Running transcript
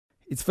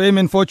It's fame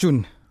and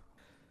fortune.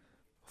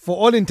 For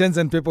all intents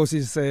and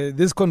purposes,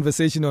 this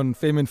conversation on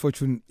fame and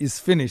fortune is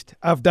finished.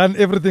 I've done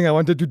everything I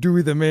wanted to do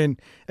with the man,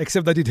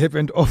 except that it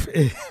happened off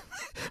air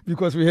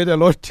because we had a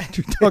lot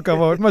to talk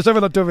about.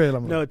 Mashabela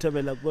Tobela. No,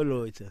 Tobela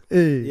Bolocha.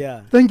 Hey,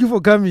 yeah. Thank you for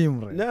coming.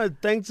 Bro. No,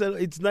 thanks.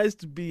 It's nice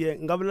to be here.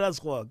 Ngabula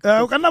squawk.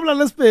 Kanabla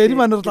let's pay.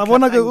 Man, I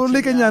wanna go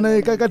look at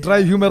you.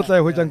 Drive humor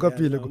like which I'm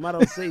no,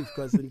 I'm safe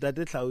because in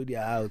that Saudi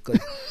house because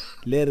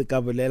later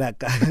Kabulela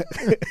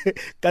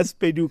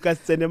Kaspedu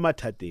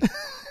Kasenematate.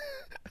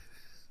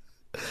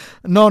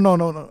 No.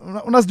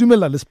 Let's do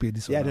let's pay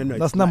this. Yeah, no.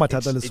 That's not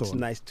matata. It's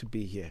nice to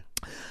be here.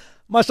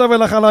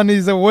 Mashabela Galane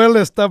is a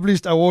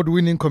well-established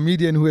award-winning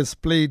comedian who has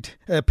paved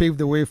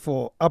the way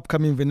for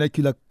upcoming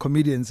vernacular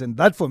comedians, and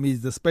that for me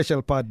is the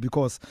special part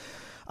because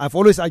I've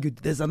always argued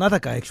there's another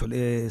guy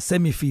actually,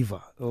 Semi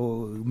Fever,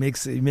 who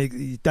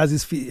does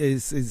his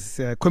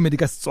comedy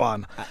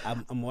Stswana.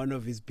 I'm one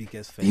of his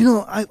biggest fans. You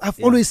know, I've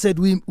always said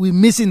we're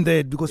missing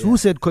that because who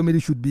said comedy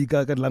should be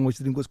a language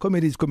thing? Because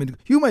comedy is comedy.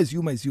 Humor is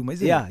humor.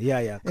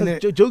 Yeah.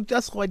 Because joke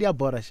just what you're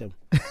borasham.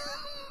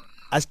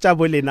 As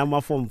Chabole Nama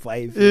Form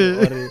 5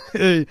 or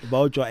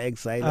about your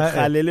exile.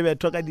 Khalele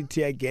talk at the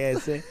tear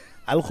gas.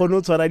 I'll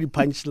not already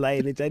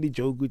punchline. It's any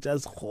joke which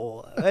has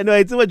I know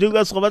it's a joke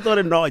that's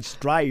no, it's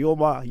dry,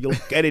 Yoma. You'll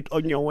get it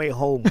on your way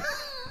home.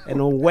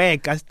 And on where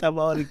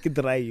customer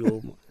dry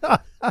Yoma.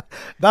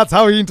 That's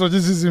how he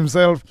introduces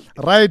himself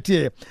right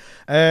here.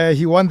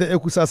 He won the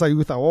Ekusasa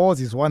Youth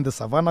Awards. He's won the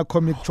Savannah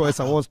Comic Choice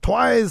Awards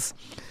twice.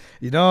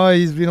 You know,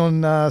 he's been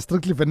on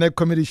Strictly Vernac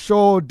Comedy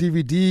Show,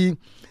 DVD.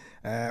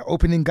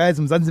 Opening guys,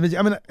 I mean,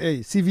 hey,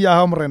 CV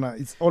Hamrena,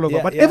 it's all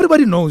over. But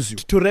everybody knows you.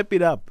 To wrap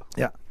it up,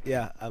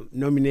 I'm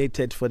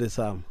nominated for the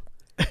summer.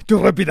 To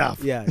wrap it up,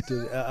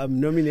 I'm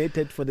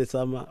nominated for the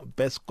summer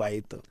best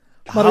kwaito.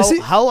 But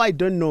how I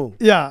don't know.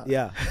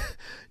 Yeah.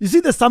 You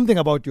see, there's something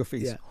about your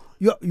face.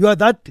 Yeah. You are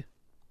that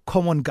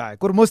common guy.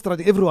 Most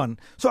everyone.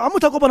 So I'm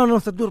talking about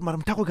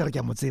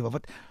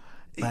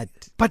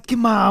but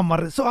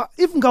kimama. So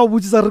if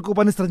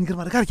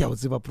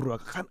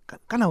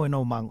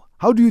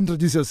how do you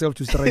introduce yourself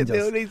to strangers? They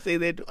only say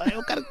that.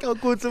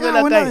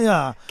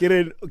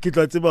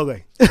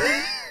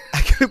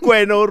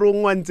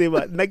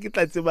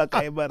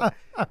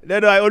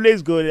 No, I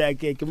always go like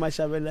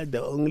Mashabela,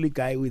 the only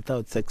guy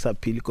without sex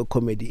appeal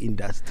comedy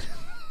industry.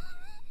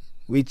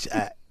 Which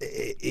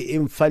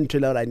in fun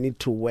trailer I need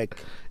to work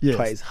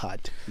twice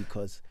hard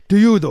because. Do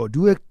you though?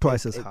 Do you work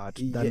twice as hard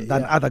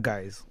than other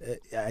guys?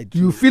 I do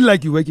you feel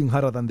like you're working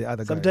harder than the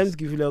other Sometimes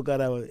guys? Sometimes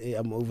I feel like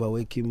I'm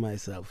overworking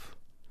myself.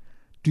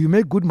 Do you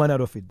make good money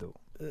out of it though?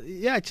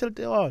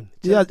 Chilte on.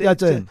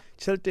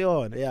 Chilte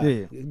on.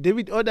 Yeah.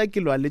 David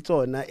Odakilo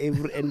Litona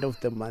every end of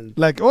the month.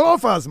 Like all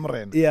of us,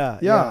 Mren. Yeah,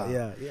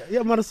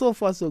 but so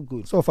far so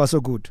good. So far so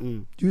good.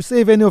 Do you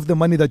save any of the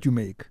money that you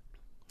make?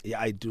 Yeah,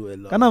 I do a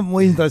lot.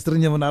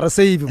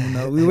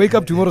 We wake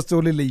up tomorrow so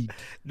late.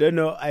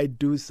 No, I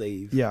do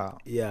save. Yeah.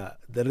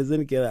 The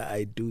reason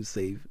I do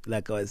save,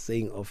 like I was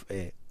saying off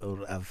air,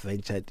 or I've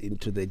ventured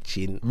into the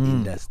gin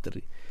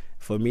industry.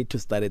 For me to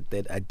start at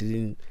that, I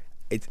didn't.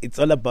 It's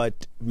all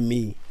about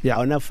me. Yeah.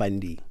 On a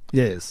funding.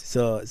 Yes.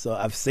 So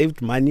I've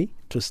saved money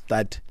to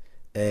start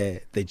the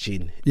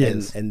gin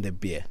and the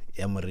beer,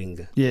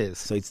 Yamoringa. Yes.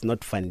 So it's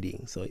not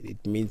funding. So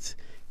it means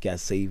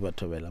save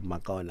whatever.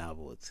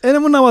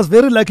 And I was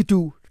very lucky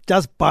to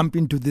just bump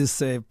into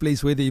this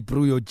place where they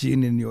brew your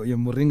gin and your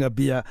Moringa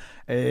beer.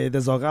 The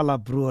Zogala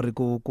brewery.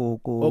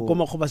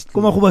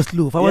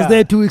 I was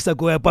there 2 weeks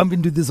ago. I bumped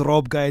into this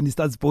Rob guy and he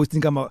starts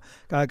posting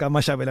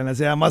Mashabela. And I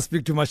say, I must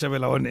speak to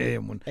Mashabela on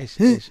air.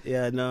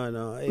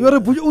 No. We're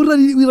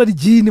already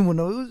gin.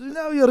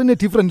 Now you're in a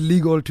different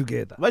league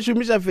altogether. This is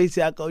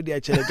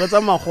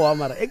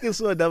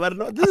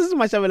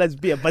Mashabela's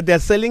beer, but they're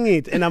selling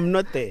it and I'm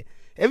not there.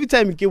 Every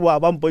time you give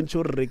one bunch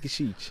of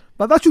rekishich.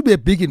 But that should be a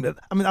big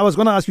investment. I mean, I was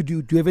going to ask you,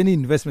 do you have any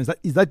investments?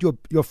 Is that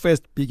your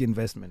first big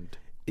investment?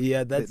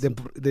 Yeah, that's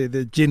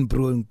the gin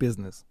brewing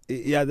business.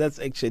 Yeah, that's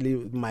actually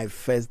my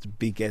first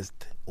biggest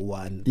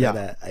one. Yeah,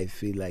 that I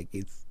feel like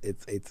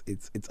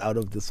it's out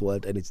of this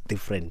world and it's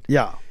different.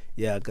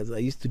 Yeah, because I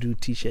used to do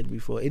T-shirt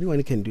before.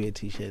 Anyone can do a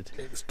T-shirt.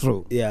 It's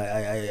true. Yeah,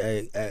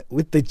 I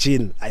with the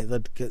gin, I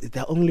thought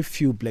there are only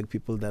few black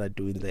people that are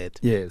doing that.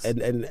 Yes.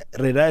 And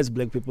realize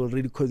black people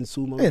really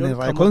consume. And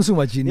I consume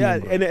a gin. Yeah,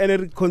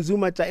 and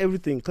consume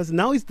everything. Because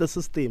now it's the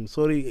system.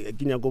 Sorry,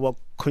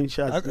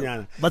 conscious.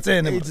 But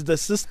it's the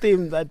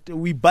system that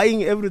we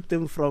buying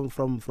everything from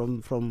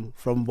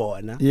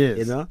Bona. Yes.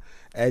 You know?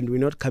 And we're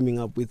not coming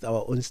up with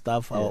our own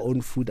stuff, our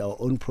own food, our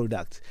own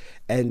products.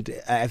 And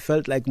I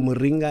felt like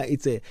Moringa,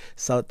 it's a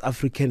South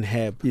African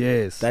herb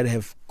that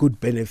have good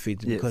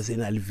benefit because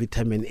in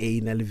vitamin A,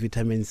 in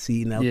vitamin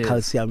C, in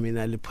calcium,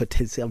 in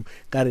potassium.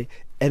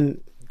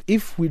 And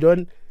if we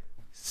don't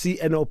see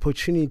an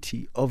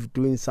opportunity of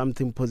doing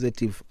something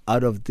positive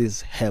out of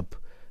this herb,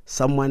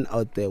 someone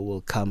out there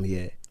will come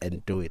here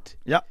and do it.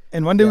 Yeah,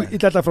 and one day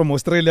it from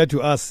Australia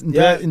to us.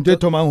 Ideas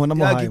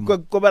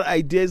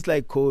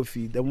like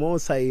coffee. The more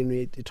I know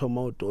it,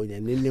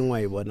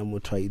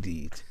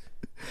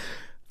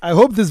 I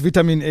hope this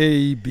vitamin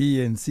A,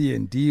 B, and C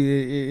and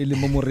D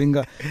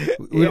moringa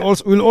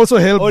will also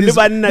help. This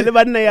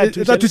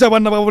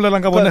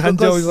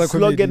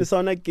slogan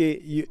sona ke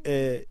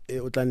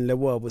o tla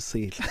nleboa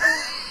bosele.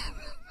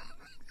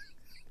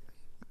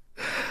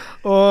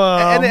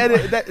 And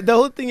the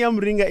whole thing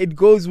Moringa, it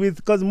goes with,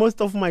 because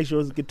most of my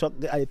shows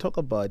I talk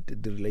about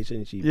the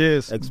relationship,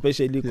 yes,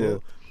 especially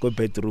go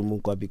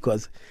bedroom,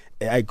 because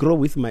I grow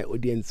with my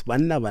audience. Now I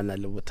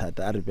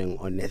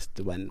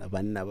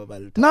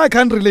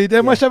can't relate.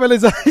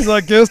 Mashabela is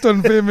a guest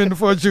on Fame and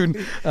Fortune.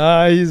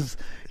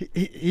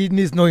 He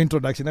needs no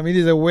introduction. I mean,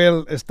 he's a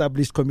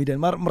well-established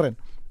comedian.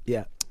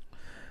 Yeah.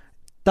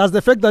 Does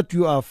the fact that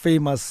you are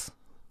famous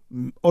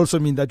also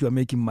mean that you are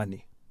making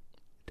money?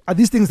 Are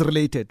these things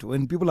related?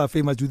 When people are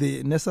famous, do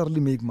they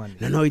necessarily make money?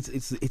 No,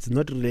 it's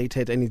not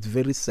related, and it's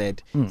very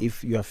sad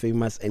if you are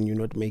famous and you're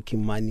not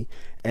making money.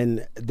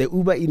 And the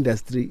Uber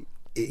industry,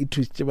 it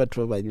was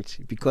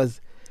because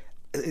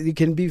you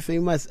can be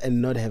famous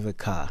and not have a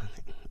car.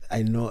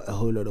 I know a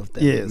whole lot of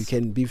them. Yes. You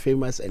can be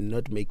famous and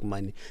not make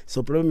money.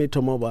 So probably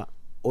Tomoba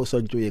also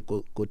enjoy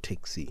go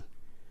taxi.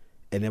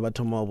 And never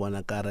tomorrow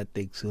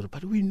taxi,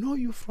 but we know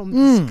you from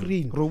the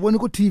screen.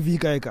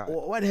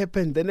 What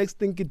happened? The next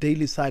thing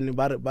daily sun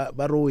but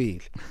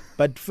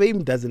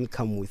fame doesn't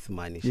come with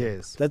money.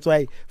 Yes. That's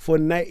why for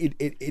now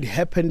it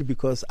happened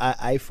because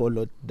I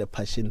followed the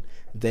passion,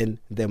 then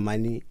the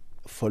money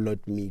followed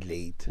me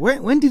late.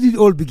 When did it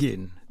all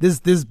begin? This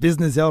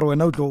business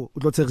because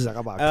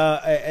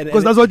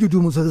that's what you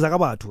do.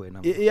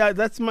 Yeah,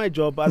 that's my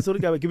job.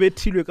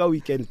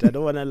 Weekend. I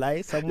don't want to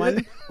lie.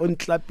 Someone on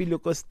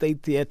Tlapiloko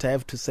State Theatre, I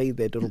have to say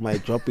that on my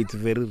job it's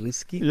very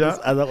risky. Yeah. These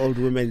other old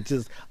women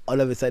just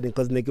all of a sudden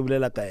because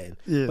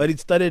but it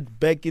started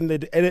back in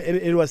the and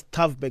it was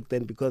tough back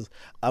then because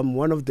I'm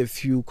one of the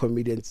few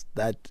comedians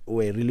that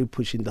were really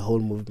pushing the whole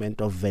movement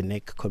of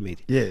Venek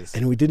comedy. Yes.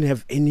 And we didn't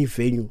have any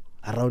venue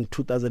around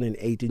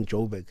 2008 in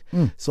Joburg.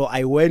 So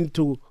I went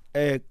to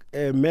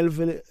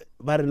Melville,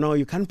 but no,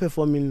 you can't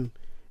perform in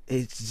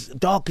it's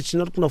not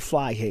gonna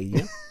fly here.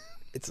 Yeah?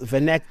 It's a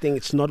Venek thing,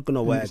 it's not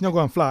gonna work. It's not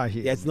gonna fly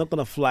here. Yeah, it's not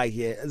gonna fly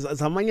here. Then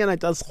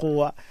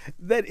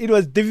it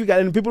was difficult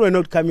and people were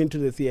not coming to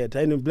the theater.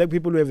 And black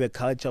people have a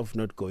culture of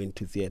not going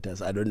to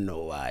theaters. I don't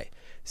know why.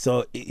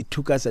 So it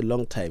took us a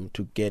long time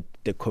to get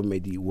the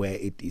comedy where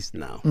it is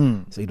now.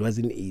 So it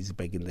wasn't easy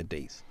back in the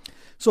days.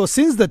 So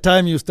since the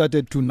time you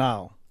started to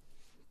now,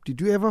 did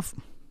you ever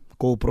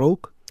go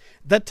broke?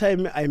 That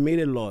time I made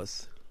a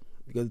loss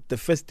because the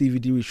first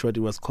DVD we shot, it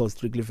was called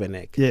Strictly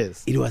Venek.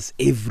 Yes. It was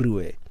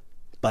everywhere,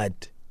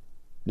 but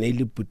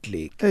nearly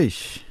bootleg.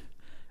 Eish.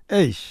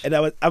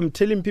 And I'm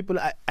telling people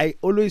I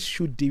always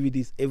shoot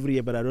DVDs every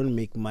year, but I don't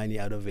make money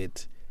out of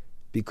it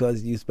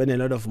because you spend a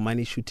lot of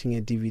money shooting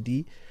a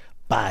DVD,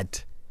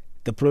 but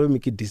the problem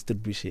is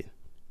distribution.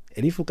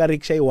 And if you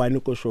can't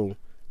show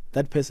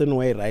that person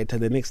will write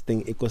the next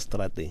thing eco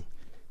strategy.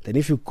 Then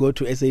if you go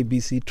to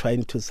SABC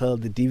trying to sell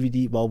the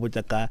DVD,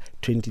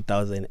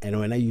 20,000, and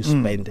when you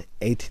spend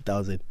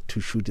 80,000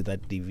 to shoot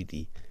that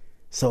DVD.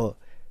 So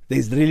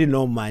there's really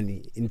no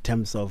money in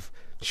terms of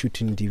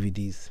shooting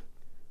DVDs.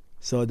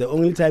 So the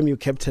only time you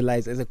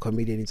capitalize as a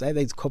comedian is either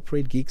it's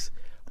corporate gigs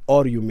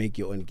or you make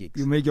your own gigs.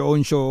 You make your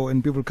own show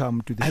and people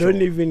come to the show. I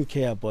don't even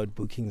care about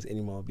bookings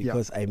anymore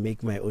because I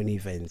make my own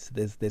events.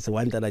 There's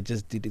one that I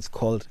just did. It's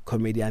called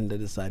Comedy Under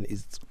the Sun.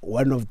 It's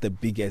one of the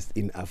biggest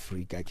in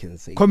Africa, I can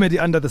say. Comedy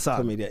Under the Sun.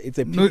 Comedy. It's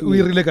a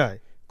we really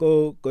guy.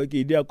 Oh,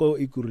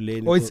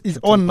 it's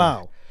on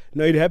now.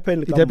 No, it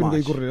happened. It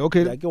happened.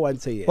 Okay. Like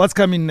once a year. What's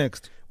coming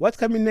next? What's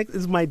coming next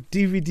is my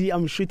DVD.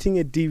 I'm shooting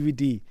a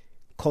DVD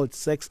called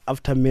Sex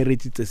After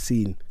Marriage. It's a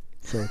scene.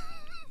 So.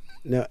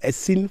 No, a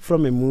scene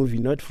from a movie,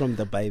 not from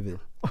the Bible.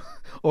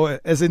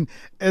 Or as in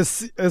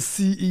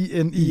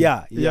SCENE.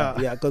 Yeah.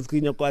 Because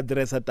you can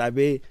address a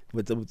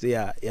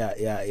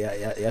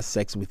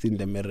sex within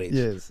the marriage.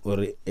 Yes.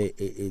 Or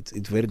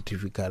it's very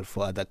difficult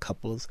for other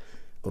couples.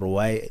 Or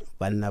why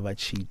Banaba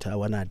cheat? I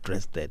want to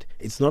address that.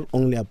 It's not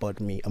only about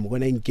me. I'm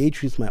going to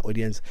engage with my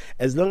audience.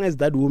 As long as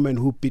that woman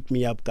who beat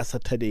me up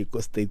Saturday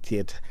go State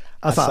Theatre.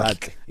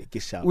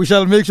 We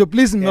shall make sure.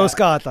 Please no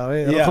scatter.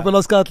 Yeah, the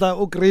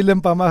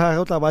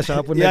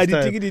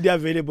ticket is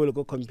available.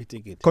 Go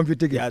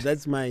compute. Yeah,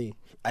 that's my.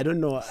 I don't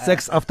know.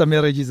 Sex After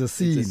Marriage is a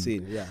scene. It's a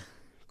scene. Yeah.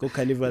 Go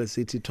Carnival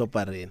City Top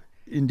Arena.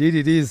 Indeed,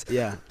 it is.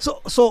 Yeah.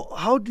 So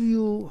how do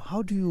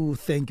you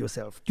thank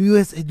yourself? Do you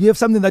have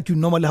something that you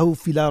normally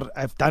feel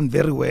I've done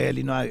very well?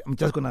 You know, I'm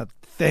just gonna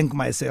thank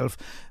myself.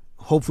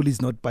 Hopefully,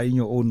 it's not buying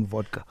your own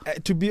vodka.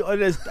 To be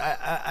honest,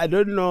 I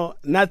don't know.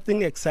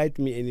 Nothing excites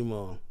me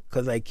anymore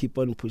because I keep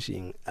on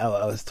pushing. I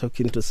was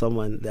talking to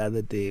someone the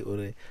other day,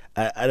 or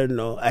I don't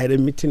know. I had a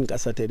meeting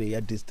Saturday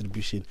at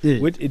distribution. Yeah.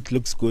 Which it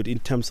looks good in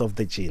terms of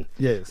the gene.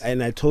 Yes.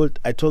 And I told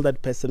that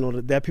person, or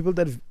there are people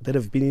that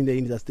have been in the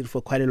industry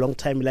for quite a long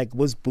time, like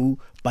was Boo,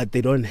 but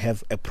they don't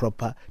have a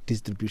proper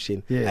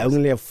distribution. Yes. I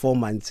only have 4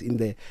 months in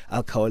the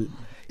alcohol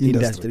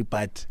industry,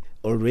 but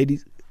already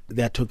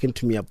they are talking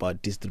to me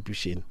about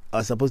distribution. I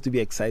was supposed to be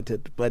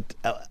excited, but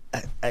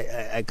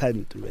I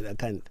can't. I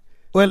can't.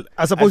 Well,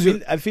 I suppose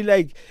I feel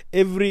like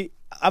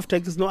after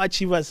there's no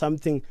achiever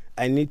something,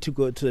 I need to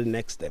go to the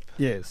next step.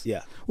 Yes.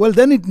 Yeah. Well,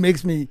 then it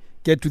makes me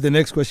get to the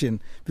next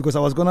question, because I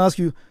was going to ask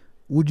you,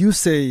 would you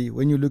say,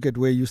 when you look at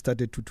where you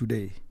started to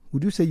today,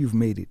 would you say you've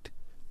made it?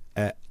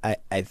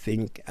 I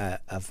think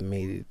I've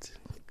made it,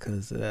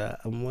 because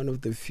I'm one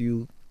of the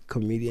few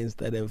comedians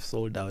that have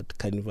sold out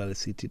Carnival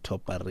City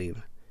Top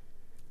Arena.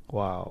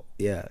 Wow.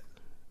 Yeah.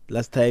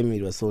 Last time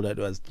it was sold out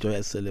was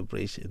Joyous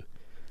Celebration.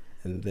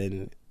 And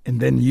then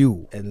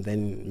you. And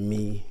then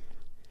me.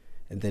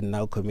 And then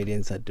now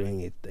comedians are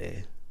doing it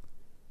there.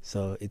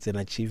 So it's an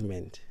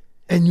achievement.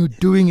 And you're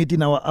doing it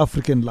in our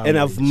African language. And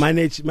I've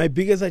managed, my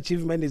biggest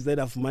achievement is that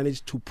I've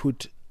managed to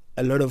put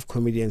a lot of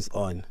comedians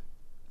on.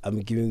 I'm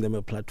giving them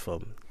a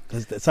platform.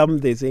 Because some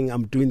they're saying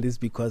I'm doing this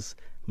because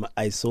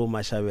I saw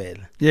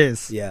Mashabela.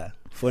 Yes. Yeah.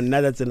 For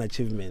now, that's an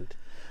achievement.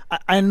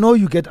 I know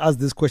you get asked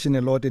this question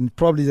a lot, and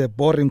probably it's a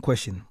boring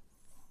question.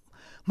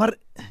 But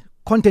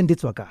content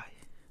is guy.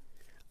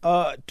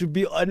 To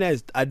be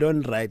honest, I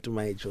don't write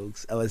my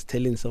jokes. I was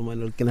telling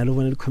someone, can I don't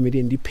want a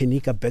comedian the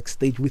penika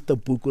backstage with the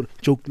book or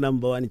joke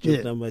number 1,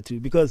 joke number 2,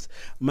 because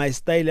my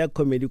style of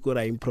comedy,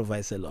 I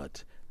improvise a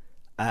lot.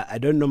 I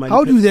don't know.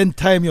 How do you then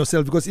time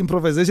yourself? Because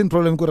improvisation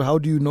problem, how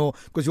do you know?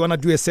 Because you want to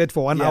do a set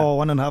for 1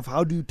 hour, 1.5 hours.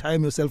 How do you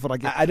time yourself for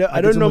I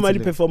don't normally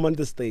perform on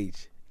the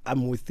stage.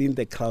 I'm within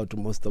the crowd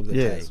most of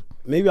the time.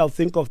 Maybe I'll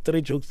think of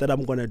 3 jokes that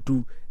I'm gonna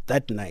do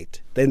that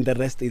night. Then the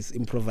rest is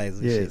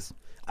improvisation. Yes.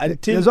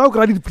 Until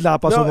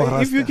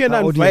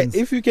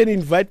if you can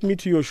invite me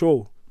to your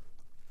show,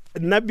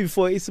 not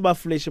before it's about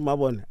flesh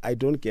mabon, I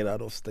don't get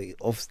out of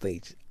off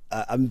stage.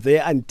 I'm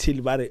there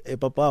until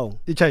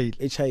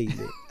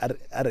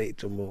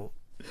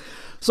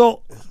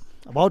So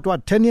about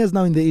what, 10 years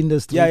now in the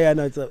industry? Yeah,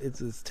 no,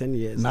 it's 10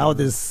 years. Now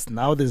there's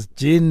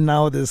gin,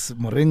 now there's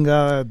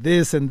moringa,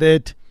 this and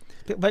that.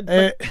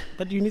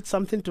 But you need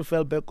something to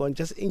fall back on,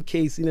 just in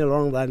case in the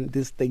long run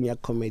this thing, your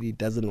comedy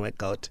doesn't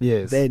work out.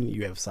 Yes. Then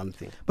you have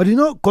something. But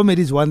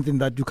comedy is one thing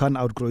that you can't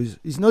outgrow.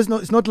 It's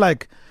not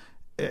like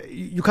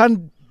you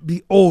can't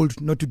be old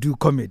not to do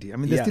comedy. I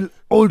mean, there's still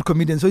old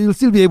comedians, so you'll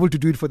still be able to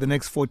do it for the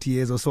next 40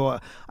 years or so,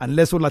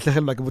 unless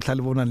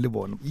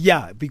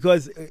yeah,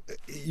 because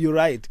you're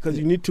right, because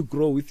you need to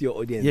grow with your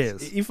audience.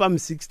 Yes. If I'm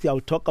 60, I'll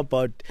talk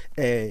about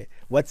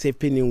what's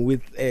happening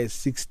with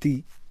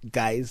 60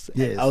 guys.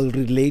 Yes. I'll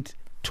relate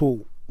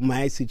to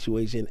my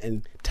situation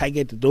and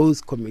target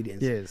those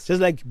comedians. Yes. Just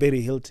like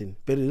Barry Hilton.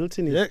 Barry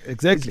Hilton is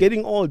exactly. He's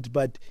getting old,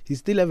 but he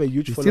still have a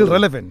huge following. Still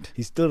relevant.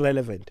 He's still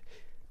relevant.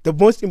 The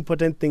most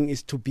important thing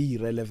is to be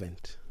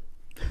relevant.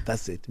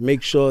 That's it.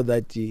 Make sure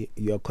that you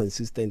are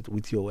consistent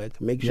with your work.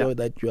 Make sure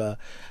that you are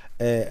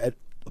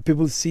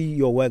people see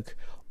your work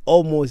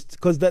almost,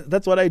 because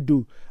that's what I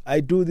do.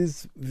 I do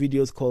these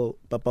videos called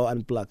Papa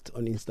Unplugged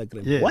on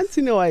Instagram. Yes. Once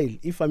in a while,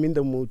 if I'm in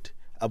the mood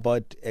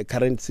about a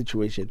current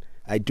situation,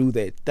 I do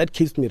that. That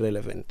keeps me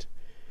relevant.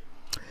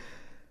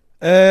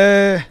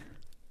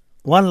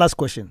 One last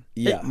question.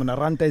 Yeah.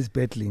 Ranta is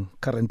battling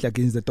currently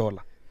against the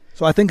dollar.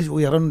 So I think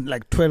we are on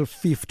like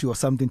 12.50 or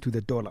something to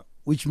the dollar,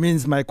 which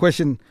means my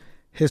question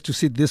has to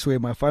sit this way.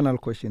 My final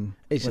question.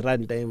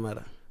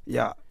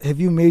 Yeah. Have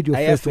you made your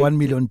first $1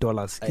 million?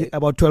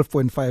 About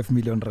 12.5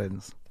 million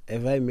rands.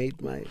 Have I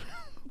made my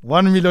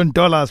 $1 million,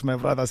 my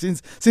brother,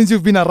 since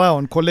you've been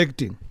around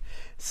collecting?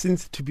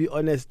 Since, to be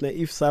honest,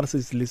 if SARS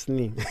is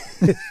listening,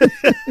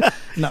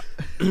 no,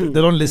 they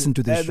don't listen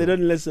to this show. They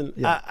don't listen.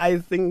 Yeah. I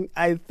think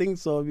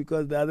so,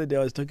 because the other day I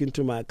was talking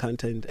to my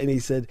accountant and he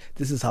said,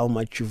 "This is how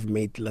much you've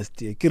made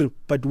last year."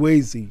 But where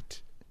is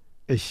it?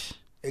 It's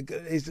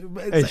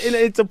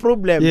a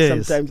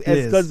problem sometimes,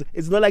 because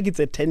it's not like it's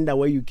a tender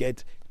where you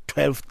get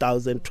 12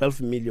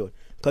 million.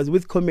 Because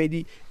with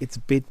comedy, it's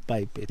bit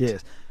by bit.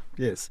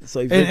 Yes. So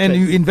and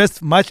you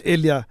invest much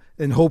earlier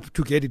and hope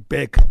to get it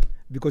back,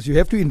 because you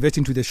have to invest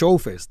into the show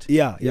first.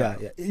 Yeah.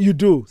 You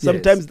do.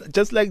 Sometimes,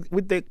 just like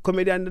with the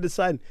Comedy Under the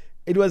Sun,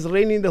 it was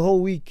raining the whole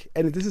week,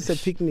 and this is a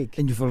picnic.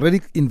 And you've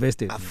already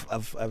invested.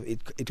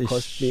 It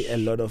cost me a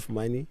lot of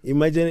money.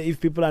 Imagine if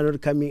people are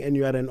not coming and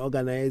you are an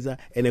organizer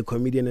and a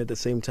comedian at the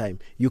same time.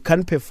 You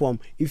can't perform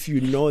if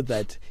you know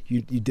that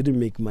you didn't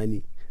make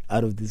money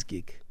out of this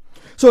gig.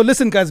 So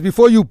listen, guys,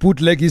 before you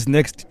bootleg his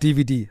next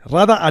DVD,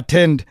 rather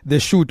attend the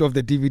shoot of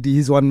the DVD,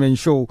 his one-man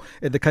show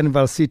at the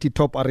Carnival City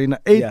Top Arena,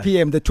 8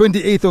 p.m., the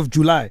 28th of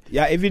July.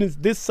 Yeah, even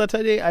this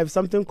Saturday, I have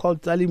something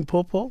called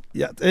Talimpopo.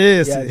 Yes,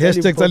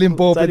 hashtag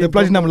Talimpopo, the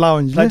Platinum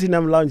Lounge.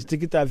 Platinum Lounge,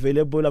 tickets are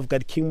available. I've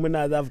got King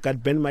Munada, I've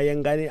got Ben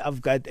Mayangani,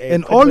 I've got...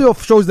 and all your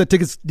shows, the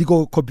tickets, they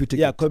go CompuTicket.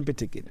 Yeah,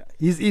 CompuTicket.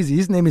 He's easy.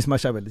 His name is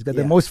Mashabela. He's got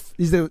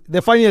he's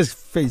the funniest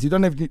face. You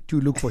don't have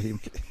to look for him.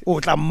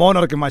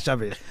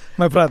 Mashabela,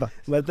 my brother.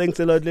 But thanks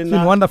a lot, Lena. It's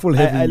been wonderful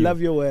having you. I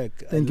love your work.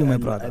 Thank you, my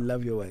brother. I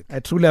love your work. I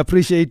truly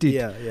appreciate it.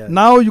 Yeah.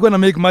 Now you're going to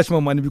make much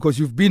more money because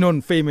you've been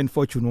on Fame and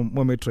Fortune on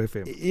Mometro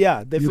FM.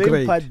 Yeah, the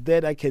fame part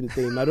that I can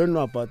claim. I don't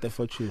know about the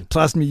fortune.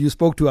 Trust me, you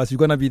spoke to us. You're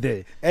going to be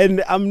there.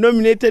 And I'm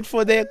nominated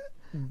for the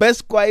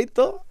Best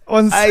Kwaito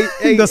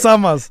in the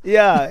summers.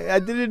 Yeah, I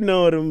didn't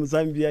know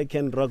Zambia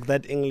can rock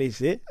that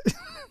English.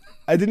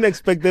 I didn't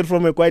expect that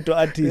from a Kwaito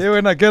artist. Yeah,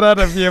 when I get out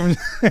of here,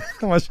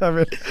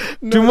 Mashabela.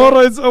 Tomorrow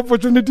it's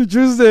Opportunity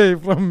Tuesday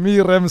from me,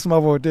 Rems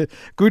Mavote.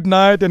 Good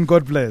night and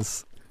God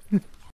bless.